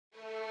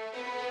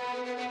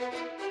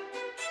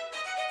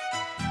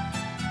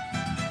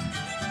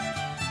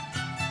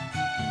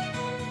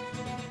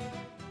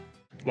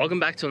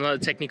Welcome back to another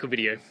technical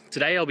video.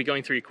 Today I'll be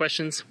going through your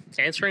questions,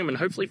 answering them, and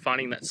hopefully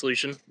finding that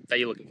solution that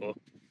you're looking for.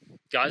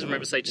 Guys,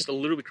 remember to stay just a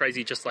little bit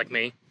crazy just like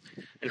me,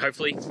 and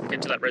hopefully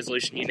get to that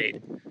resolution you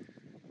need.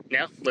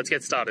 Now, let's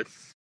get started.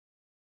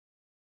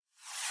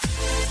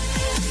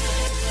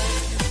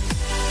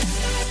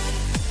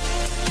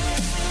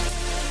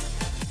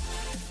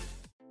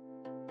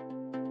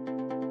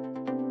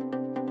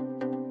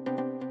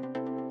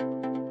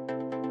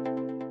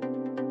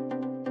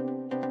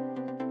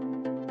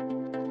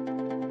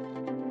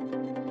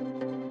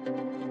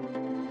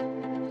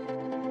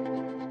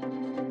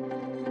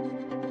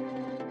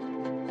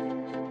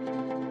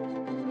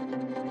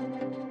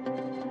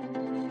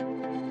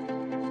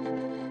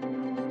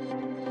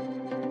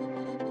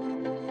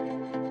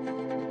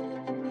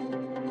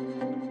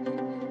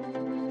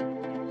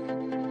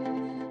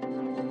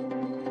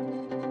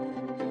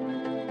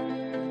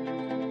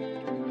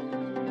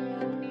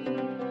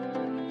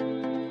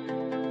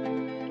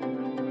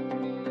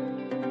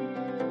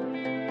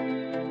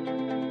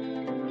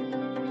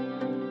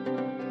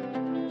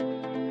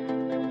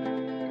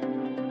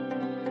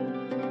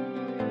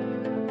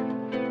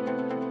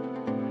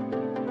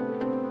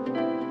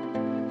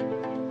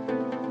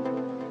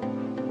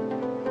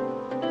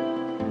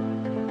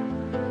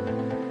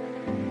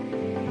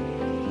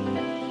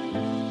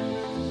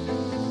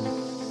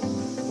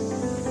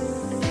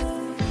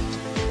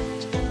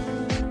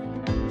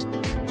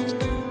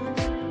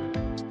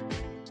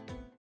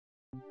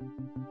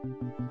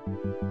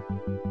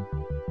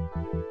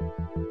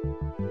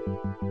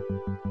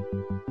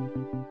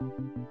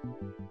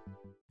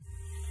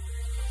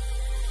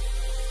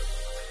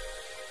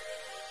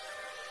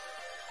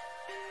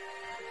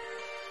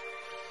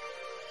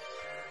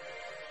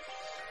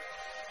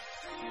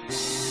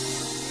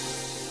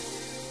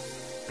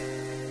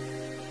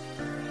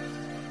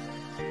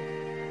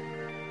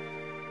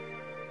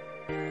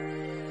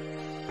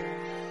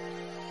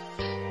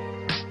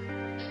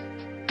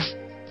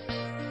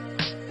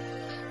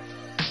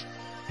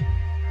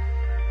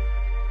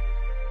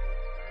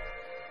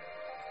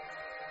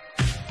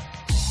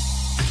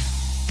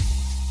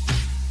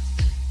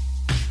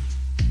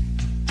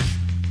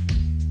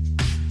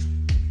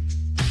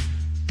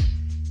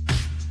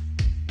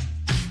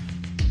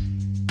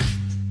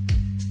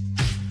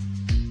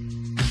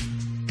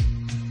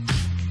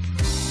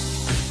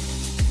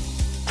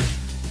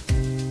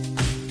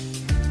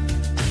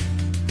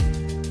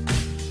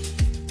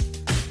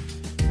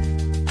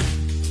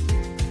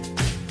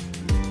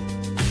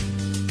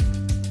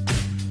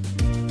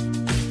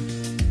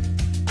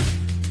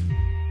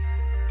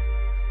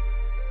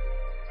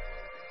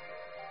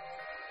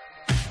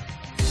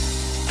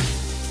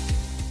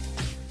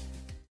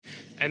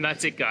 And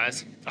that's it,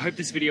 guys. I hope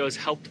this video has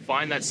helped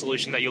find that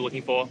solution that you're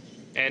looking for.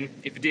 And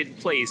if it did,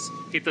 please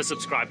hit the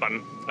subscribe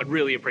button. I'd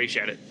really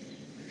appreciate it.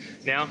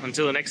 Now,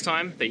 until the next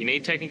time that you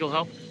need technical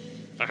help,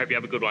 I hope you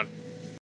have a good one.